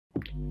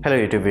Hello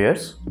YouTube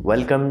viewers,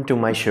 welcome to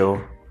my show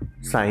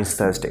Science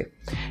Thursday.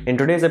 In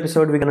today's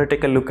episode we're going to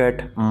take a look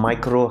at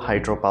micro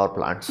hydropower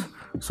plants.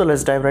 So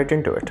let's dive right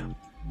into it.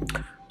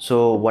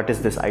 So what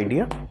is this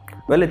idea?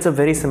 Well, it's a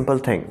very simple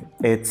thing.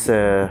 It's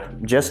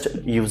just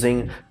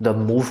using the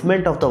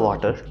movement of the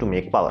water to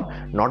make power.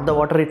 Not the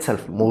water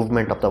itself,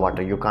 movement of the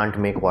water. You can't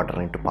make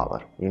water into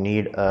power. You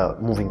need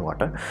moving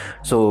water.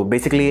 So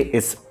basically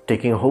it's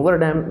taking a hover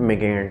dam,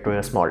 making it into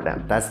a small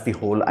dam. That's the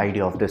whole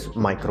idea of this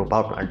micro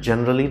power plant.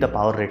 Generally the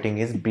power rating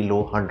is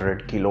below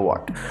 100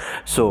 kilowatt.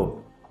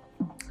 So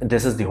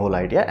this is the whole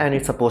idea, and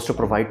it's supposed to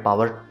provide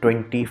power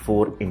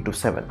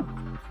 24/7.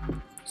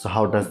 So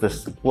how does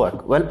this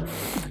work? Well,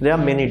 there are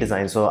many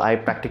designs, so I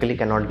practically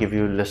cannot give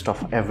you a list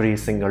of every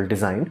single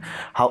design.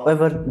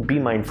 However, be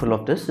mindful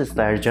of this is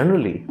that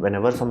generally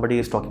whenever somebody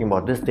is talking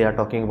about this, they are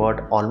talking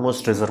about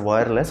almost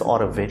reservoir-less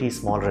or a very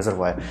small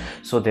reservoir.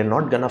 So they're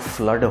not gonna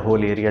flood a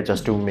whole area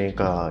just to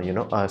make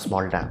a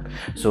small dam.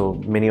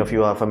 So many of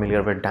you are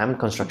familiar with dam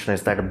construction.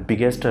 Is that the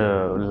biggest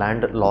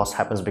land loss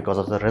happens because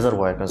of the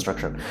reservoir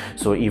construction.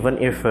 So even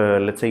if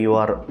let's say you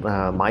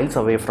are miles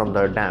away from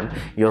the dam,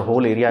 your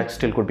whole area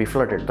still could be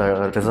flooded.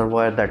 The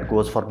reservoir that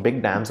goes for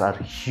big dams are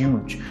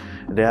huge.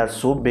 They are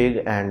so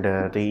big, and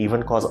they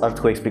even cause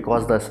earthquakes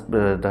because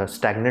the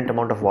stagnant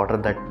amount of water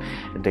that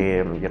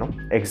they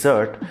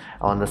exert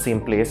on the same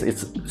place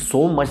is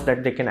so much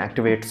that they can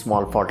activate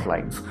small fault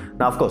lines.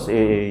 Now of course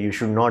you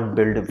should not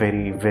build a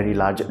very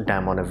large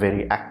dam on a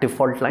very active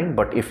fault line,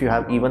 but if you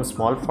have even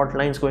small fault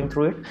lines going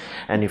through it,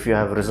 and if you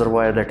have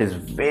reservoir that is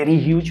very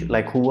huge,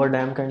 like Hoover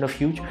Dam kind of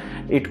huge,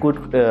 it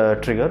could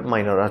trigger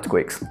minor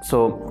earthquakes.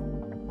 So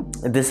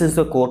this is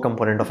the core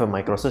component of a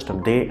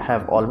microsystem. They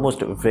have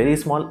almost very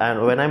small,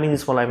 and when I mean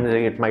small, I mean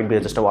it might be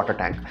just a water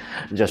tank,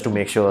 just to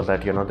make sure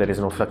that there is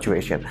no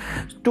fluctuation,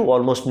 to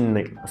almost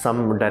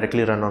some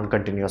directly run on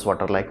continuous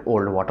water like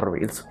old water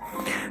wheels.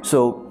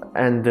 So,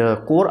 and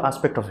the core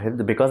aspect of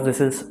it, because this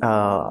is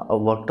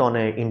worked on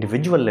an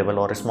individual level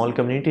or a small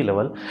community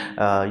level,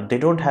 they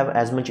don't have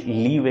as much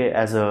leeway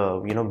as a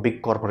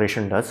big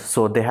corporation does.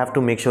 So they have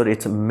to make sure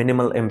it's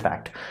minimal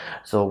impact.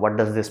 So what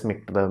does this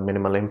make the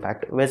minimal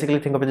impact? Basically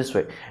think of it this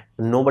way: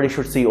 nobody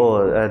should see,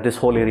 this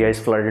whole area is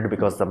flooded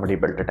because somebody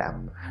built a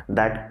dam.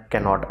 That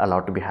cannot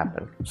allow to be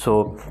happen.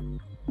 So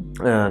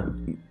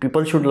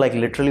people should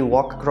literally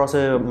walk across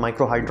a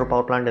micro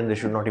hydropower plant and they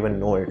should not even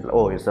know it.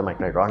 Oh, it's a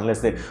micro hydro,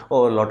 unless they a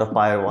lot of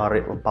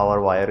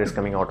power wire is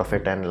coming out of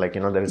it, and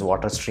there is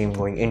water stream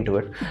going into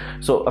it.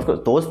 So of course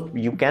those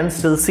you can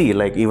still see,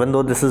 even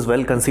though this is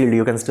well concealed,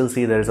 you can still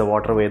see there is a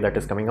waterway that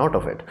is coming out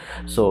of it.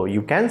 So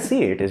you can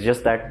see it. It's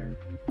just that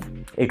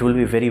it will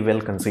be very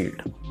well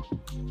concealed.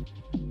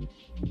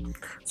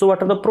 So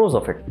what are the pros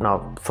of it?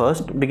 Now,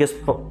 first biggest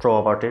pro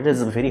about it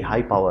is very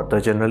high power. The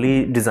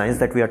generally designs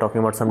that we are talking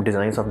about, some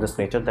designs of this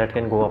nature that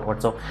can go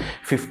upwards of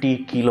 50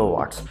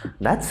 kilowatts.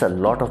 That's a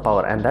lot of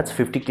power, and that's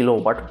 50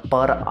 kilowatt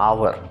per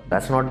hour.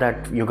 That's not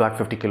that you got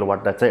 50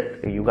 kilowatt, that's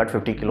it. You got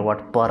 50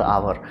 kilowatt per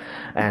hour.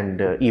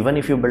 And even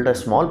if you build a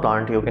small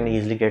plant, you can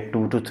easily get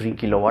 2 to 3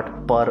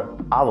 kilowatt per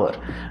hour.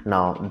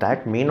 Now,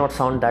 that may not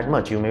sound that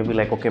much. You may be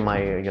like, okay,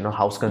 my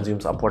house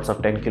consumes upwards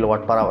of 10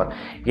 kilowatt per hour.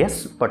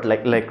 Yes, but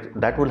like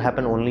that will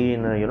happen only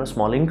in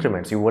small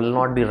increments. You will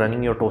not be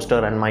running your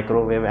toaster and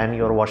microwave and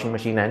your washing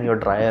machine and your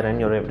dryer and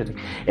your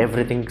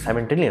everything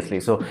simultaneously.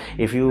 So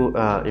if you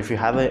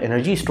have an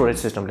energy storage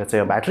system, let's say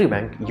a battery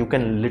bank, you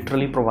can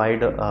literally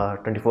provide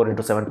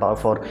 24/7 power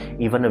for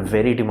even a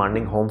very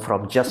demanding home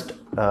from just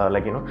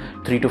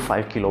 3 to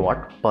 5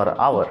 kilowatt per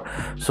hour.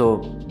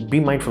 So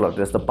be mindful of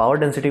this. The power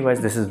density wise,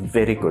 this is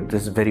very good.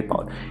 This is very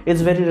power.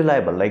 It's very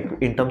reliable.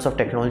 In terms of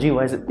technology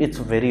wise, it's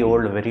very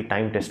old, very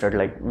time tested.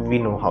 We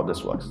know how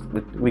this works.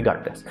 We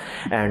got this.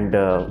 And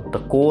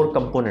the core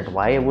component,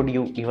 why would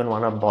you even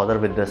want to bother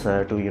with this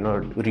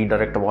to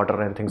redirect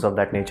water and things of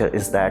that nature,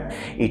 is that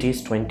it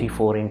is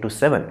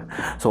 24/7.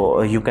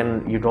 So you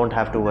don't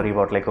have to worry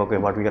about okay,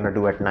 what we're gonna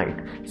do at night.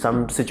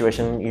 Some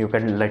situation you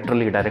can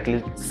literally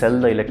directly sell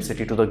the electricity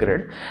to the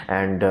grid,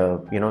 and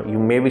you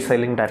may be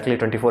selling directly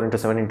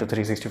 24/7 into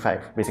 365,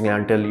 basically,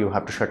 until you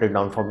have to shut it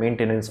down for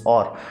maintenance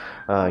or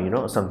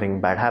something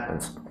bad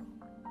happens.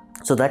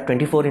 So that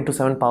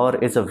 24/7 power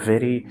is a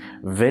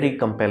very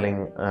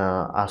compelling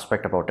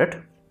aspect about it.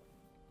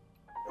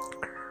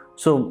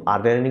 So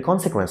are there any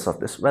consequences of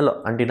this? Well,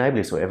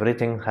 undeniably so.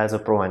 Everything has a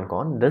pro and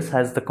con. This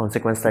has the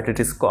consequence that it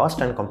is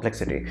cost and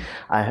complexity.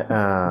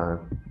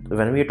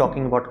 When we are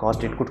talking about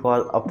cost, it could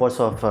cost upwards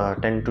of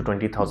 $10,000 to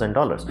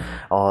 $20,000,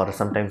 or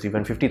sometimes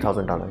even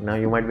 $50,000. Now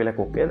you might be like,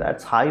 okay,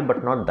 that's high,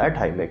 but not that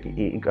high.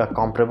 A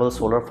comparable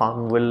solar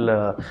farm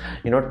will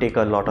take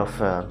a lot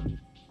of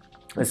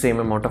the same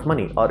amount of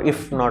money, or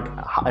if not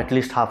at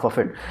least half of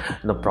it.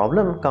 The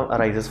problem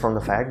arises from the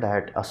fact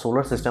that a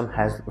solar system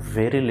has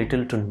very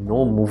little to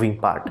no moving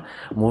part.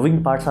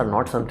 Moving parts are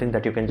not something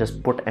that you can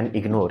just put and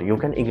ignore. You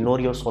can ignore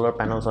your solar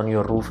panels on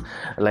your roof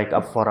like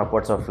up for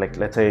upwards of, like,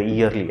 let's say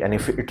yearly, and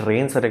if it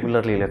rains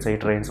regularly, let's say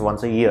it rains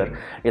once a year,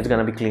 it's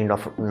going to be cleaned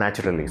off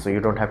naturally, so you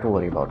don't have to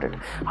worry about it.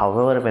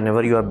 However,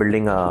 whenever you are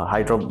building a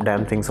hydro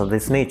dam, things of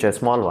this nature,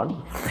 small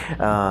one,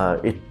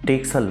 it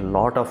takes a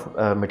lot of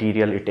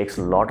material, it takes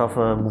a lot of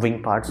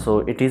moving parts, so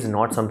it is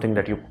not something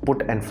that you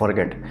put and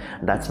forget.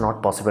 That's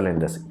not possible in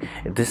this.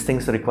 These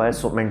things require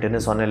so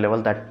maintenance on a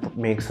level that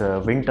makes a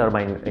wind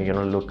turbine,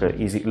 look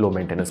easy, low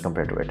maintenance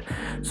compared to it.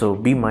 So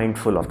be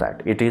mindful of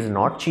that. It is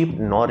not cheap,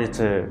 nor it's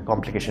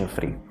complication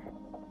free.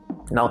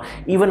 Now,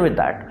 even with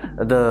that,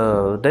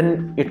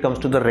 then it comes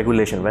to the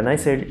regulation. When I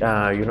said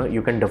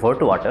you can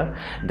divert water,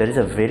 there is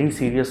a very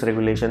serious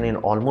regulation in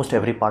almost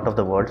every part of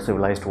the world,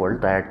 civilized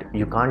world, that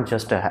you can't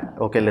just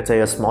okay, let's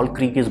say a small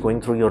creek is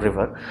going through your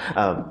river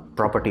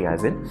property,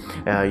 as in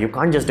you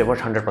can't just divert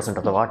 100%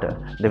 of the water.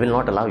 They will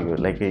not allow you.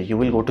 Like, you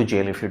will go to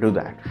jail if you do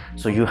that.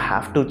 So you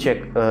have to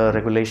check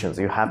regulations.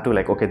 You have to,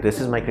 like, okay, this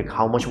is my creek,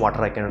 how much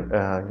water I can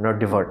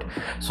divert.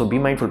 So be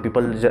mindful,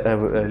 people.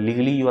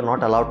 Legally you are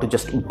not allowed to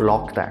just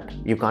block that.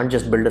 You can't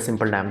just build a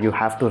simple dam. You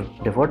have to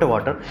divert the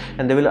water,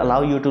 and they will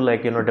allow you to,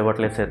 like, divert,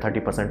 let's say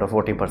 30%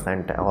 or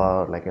 40%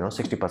 or, like,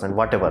 60%,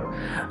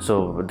 whatever.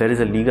 So there is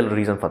a legal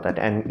reason for that.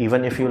 And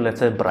even if you, let's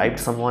say, bribed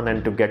someone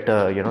and to get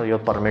your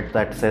permit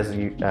that says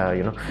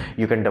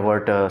you can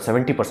divert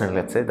 70%,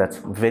 let's say, that's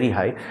very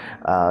high.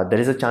 There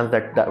is a chance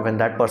that when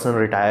that person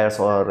retires,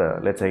 or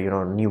let's say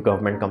new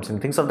government comes in,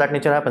 things of that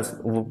nature happens,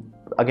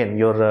 again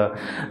your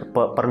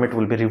permit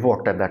will be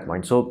revoked at that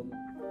point. So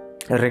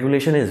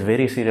regulation is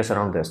very serious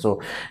around this.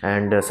 So,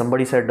 and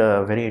somebody said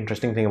a very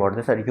interesting thing about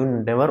this, that you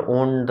never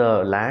own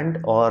the land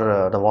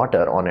or the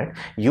water on it,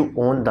 you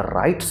own the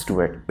rights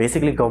to it.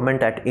 Basically,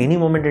 government at any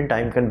moment in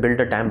time can build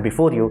a dam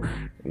before you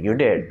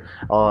did,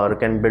 or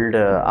can build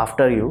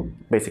after you.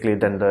 Basically,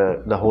 then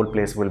the whole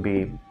place will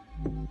be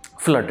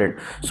flooded.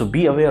 So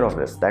be aware of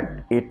this,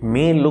 that it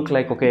may look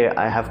like, okay,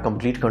 I have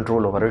complete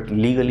control over it.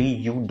 Legally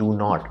you do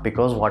not,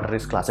 because water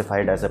is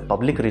classified as a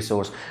public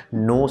resource.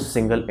 No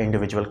single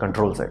individual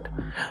controls it.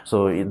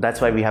 So that's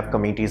why we have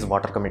committees,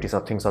 water committees,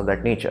 or things of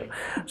that nature.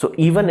 So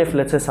even if,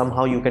 let's say,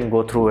 somehow you can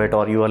go through it,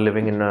 or you are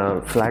living in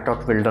a flat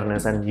out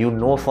wilderness, and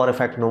for a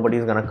fact nobody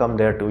is gonna come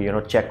there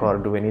to check or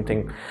do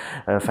anything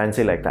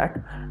fancy like that,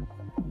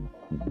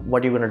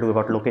 what are you going to do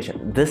about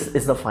location? This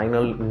is the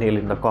final nail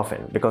in the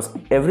coffin, because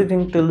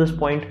everything till this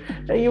point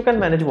you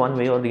can manage one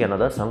way or the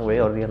another, some way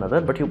or the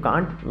another, but you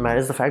can't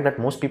manage the fact that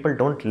most people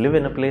don't live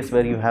in a place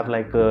where you have,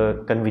 like,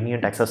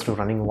 convenient access to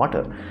running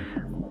water.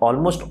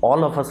 Almost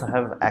all of us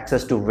have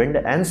access to wind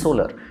and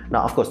solar.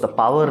 Now, of course, the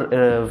power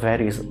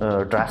varies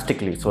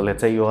drastically. So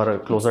let's say you are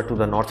closer to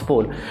the North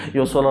Pole,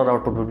 your solar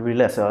output would be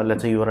less.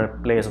 Let's say you are in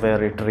a place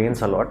where it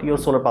rains a lot, your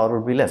solar power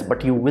would be less,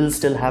 but you will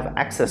still have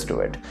access to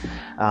it.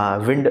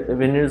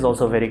 Wind is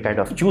also very kind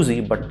of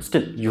choosy, but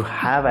still you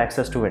have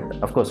access to wind.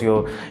 Of course,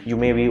 you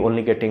may be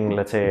only getting,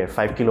 let's say,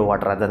 5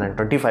 kilowatt rather than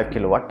 25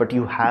 kilowatt, but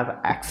you have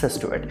access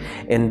to it.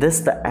 In this,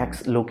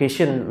 the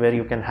location where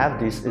you can have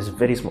this is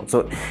very small.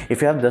 So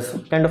if you have this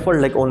kind of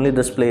world, like only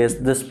this place,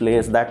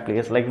 that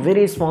place, like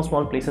very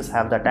small places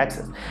have that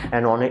access.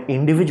 And on an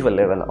individual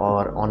level,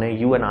 or on a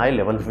you and I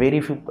level,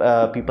 very few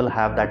people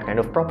have that kind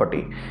of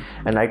property.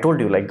 And I told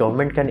you, like,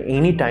 government can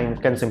anytime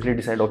simply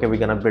decide, okay, we're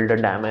gonna build a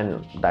dam,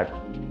 and that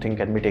thing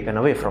can be taken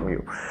away from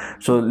you.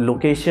 So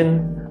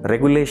location,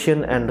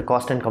 regulation, and the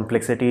cost and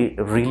complexity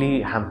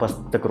really hampers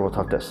the growth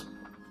of this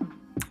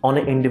on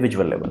an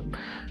individual level.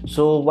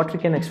 So what we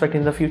can expect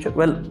in the future?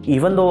 Well,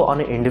 even though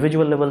on an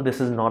individual level this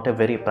is not a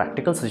very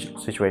practical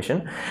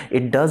situation,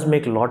 it does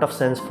make a lot of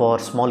sense for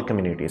small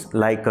communities.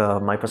 Like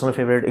my personal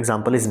favorite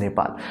example is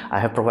Nepal. I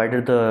have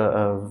provided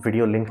the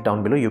video link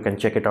down below. You can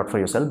check it out for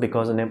yourself,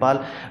 because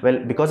Nepal, well,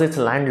 because it's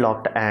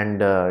landlocked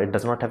and it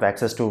does not have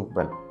access to,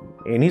 well,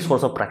 any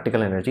source of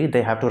practical energy,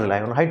 they have to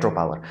rely on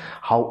hydropower.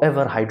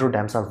 However, hydro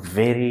dams are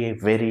very,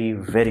 very,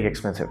 very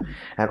expensive.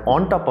 And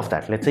on top of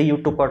that, let's say you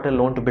took out a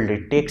loan to build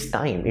it, takes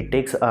time. It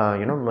takes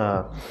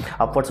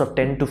upwards of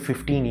 10 to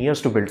 15 years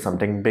to build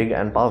something big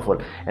and powerful.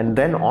 And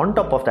then on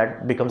top of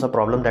that becomes a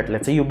problem that,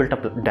 let's say you built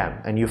a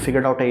dam and you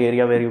figured out an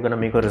area where you're going to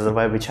make a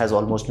reservoir which has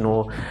almost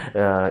no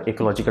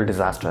ecological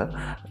disaster.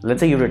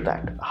 Let's say you did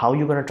that. How are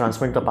you going to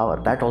transmit the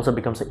power? That also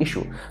becomes an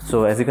issue.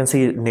 So as you can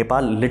see,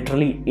 Nepal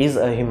literally is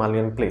a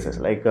Himalayan place.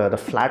 Like the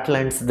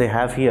flatlands they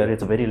have here,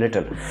 it's very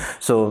little.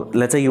 So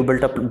let's say you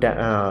built up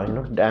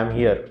dam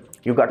here,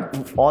 you got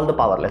all the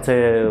power. Let's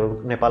say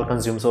Nepal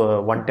consumes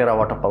 1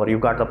 terawatt of power, you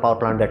got the power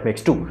plant that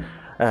makes 2.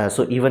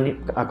 So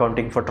even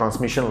accounting for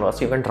transmission loss,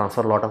 you can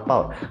transfer a lot of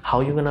power. How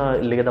are you gonna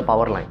lay the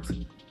power lines?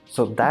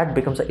 So that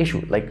becomes an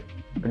issue. Like,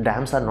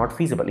 dams are not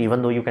feasible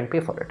even though you can pay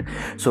for it.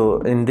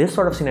 So in this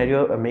sort of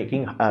scenario,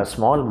 making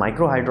small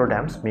micro hydro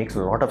dams makes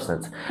a lot of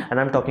sense. And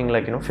I'm talking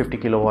like 50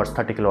 kilowatts,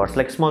 30 kilowatts,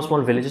 like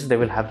small villages, they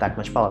will have that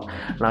much power.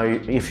 Now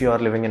if you are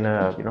living in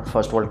a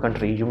first world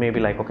country, you may be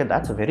like, okay,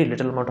 that's a very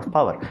little amount of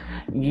power.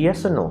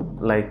 Yes and no.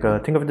 Like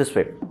think of it this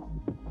way,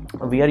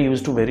 we are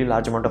used to very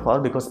large amount of power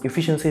because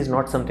efficiency is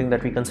not something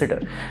that we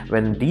consider.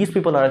 When these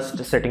people are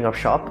setting up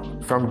shop,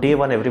 from day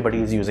one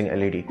everybody is using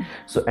LED.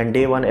 So and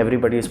day one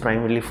everybody's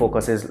primarily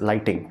focus is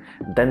lighting.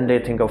 Then they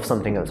think of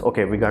something else.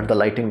 Okay, we got the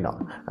lighting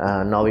down.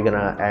 Now we're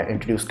gonna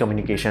introduce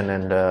communication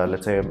and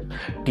let's say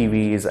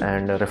TVs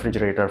and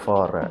refrigerator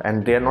for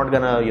and they're not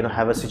gonna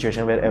have a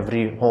situation where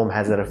every home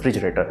has a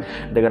refrigerator.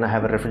 They're gonna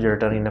have a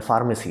refrigerator in a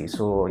pharmacy,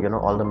 so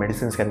all the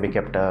medicines can be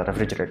kept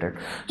refrigerated.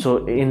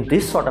 So in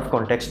this sort of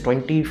context,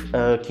 20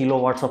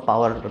 kilowatts of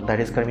power that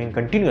is coming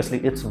continuously,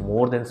 it's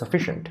more than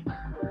sufficient.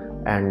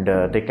 And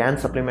they can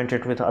supplement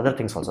it with other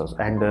things also.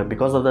 And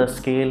because of the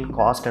scale,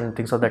 cost and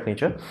things of that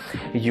nature,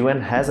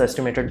 UN has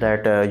estimated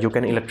that you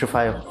can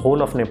electrify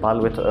whole of Nepal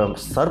with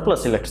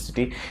surplus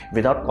electricity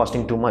without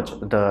costing too much.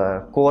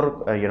 The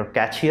core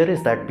catch here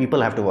is that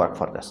people have to work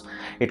for this.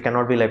 It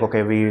cannot be like,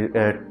 okay, we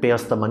pay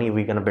us the money,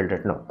 we're gonna build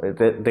it. No,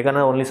 they're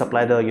gonna only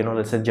supply the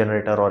let's say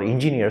generator or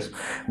engineers,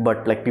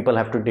 but like people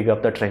have to dig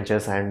up the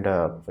trenches and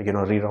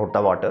reroute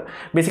the water.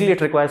 Basically it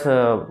requires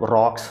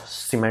rocks,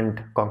 cement,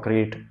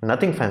 concrete,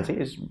 nothing fancy.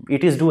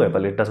 It is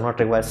doable. It does not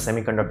require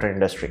semiconductor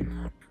industry.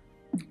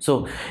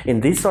 So in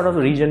this sort of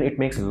region, it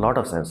makes a lot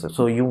of sense.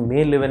 So you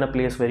may live in a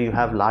place where you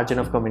have large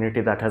enough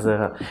community that has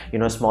a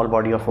small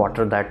body of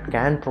water that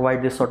can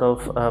provide this sort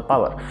of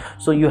power.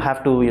 So you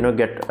have to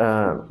get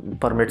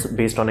permits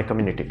based on a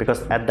community,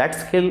 because at that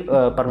scale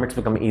permits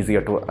become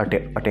easier to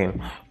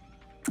attain.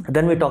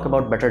 Then we talk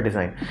about better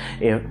design.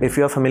 If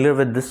you are familiar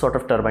with this sort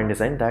of turbine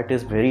design, that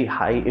is very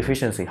high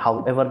efficiency.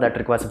 However, that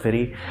requires a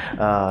very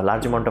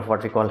large amount of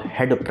what we call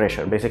head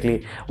pressure.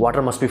 Basically,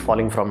 water must be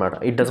falling from it.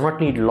 It does not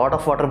need a lot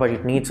of water, but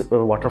it needs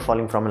water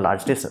falling from a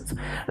large distance.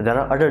 There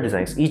are other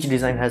designs. Each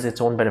design has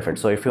its own benefit.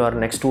 So if you are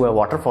next to a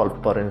waterfall,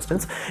 for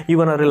instance,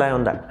 you're gonna rely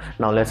on that.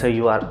 Now let's say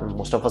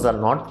most of us are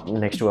not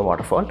next to a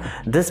waterfall.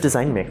 This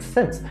design makes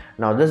sense.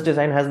 Now this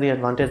design has the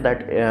advantage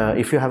that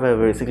if you have a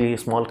basically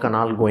small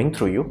canal going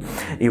through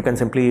you can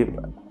simply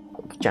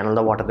channel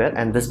the water there,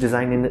 and this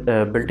design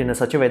built in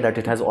such a way that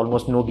it has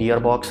almost no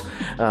gearbox.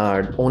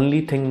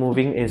 Only thing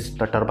moving is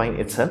the turbine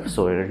itself,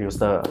 so it reduces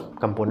the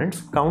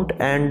components count,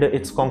 and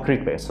it's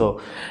concrete based,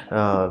 so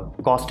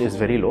cost is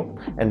very low.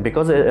 And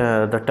because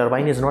the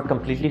turbine is not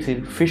completely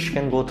sealed, fish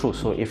can go through.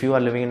 So if you are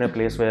living in a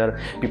place where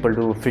people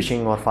do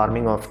fishing or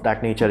farming of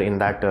that nature in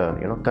that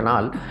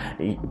canal,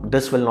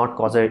 this will not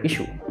cause an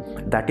issue.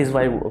 That is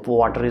why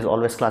water is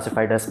always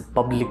classified as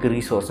public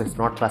resource. It's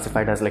not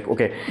classified as like,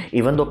 okay,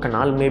 even though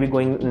canal may be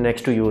going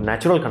next to you,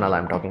 natural canal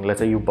I'm talking, let's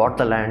say you bought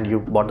the land, you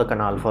bought the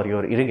canal for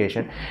your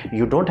irrigation,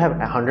 you don't have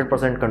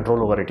 100%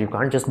 control over it. You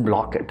can't just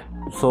block it.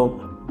 So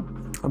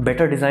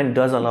better design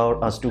does allow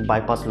us to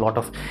bypass a lot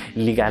of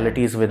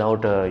legalities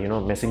without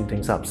messing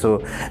things up. So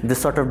this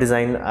sort of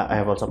design, I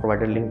have also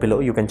provided a link below,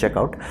 you can check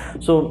out.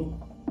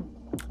 So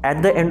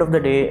at the end of the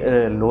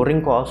day,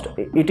 lowering cost,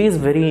 it is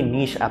very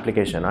niche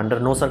application. Under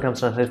no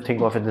circumstances,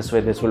 think of it this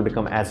way, this will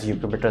become as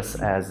ubiquitous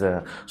as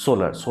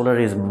solar. Solar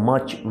is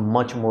much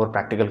more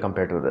practical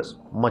compared to this,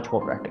 much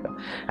more practical,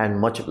 and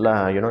much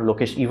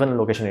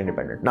location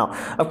independent. Now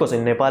of course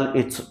in Nepal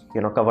it's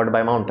covered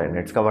by mountain,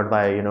 it's covered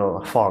by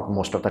fog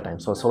most of the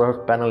time, so solar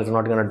panel is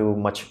not going to do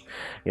much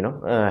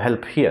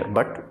help here.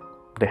 But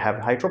they have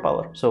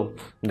hydropower, so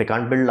they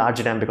can't build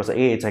large dam because A,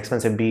 it's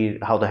expensive, B,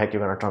 how the heck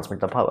you're going to transmit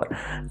the power.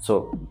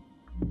 So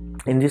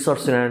in this sort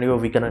of scenario,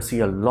 we can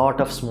see a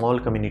lot of small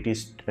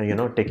communities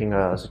taking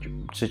a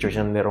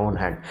situation in their own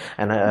hand.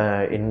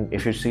 And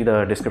if you see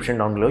the description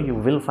down below, you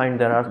will find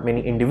there are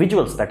many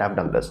individuals that have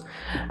done this.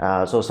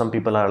 So some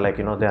people are like,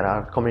 there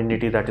are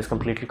community that is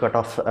completely cut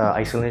off,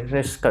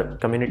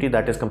 isolationist community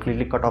that is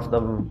completely cut off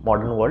the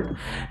modern world,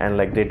 and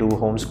like they do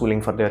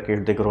homeschooling for their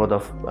kids, they grow the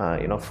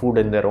food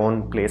in their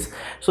own place.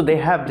 So they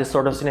have this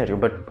sort of scenario.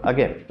 But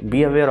again,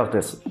 be aware of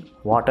this,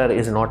 water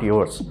is not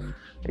yours.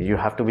 You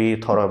have to be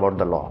thorough about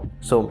the law.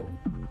 So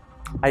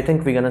I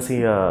think we're gonna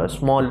see a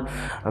small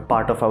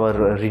part of our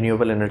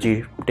renewable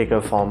energy take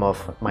a form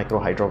of micro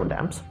hydro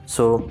dams.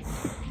 So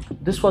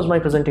this was my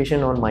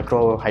presentation on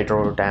micro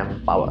hydro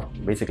dam power.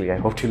 Basically, I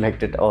hope you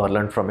liked it or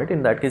learned from it.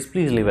 In that case,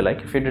 please leave a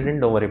like. If you didn't,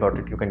 don't worry about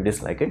it, you can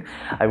dislike it.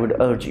 I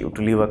would urge you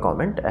to leave a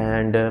comment,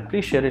 and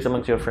please share it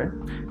amongst your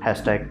friends.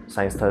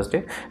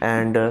 #ScienceThursday,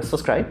 and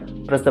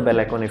subscribe, press the bell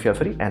icon if you're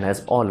free, and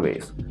as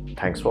always,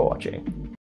 thanks for watching.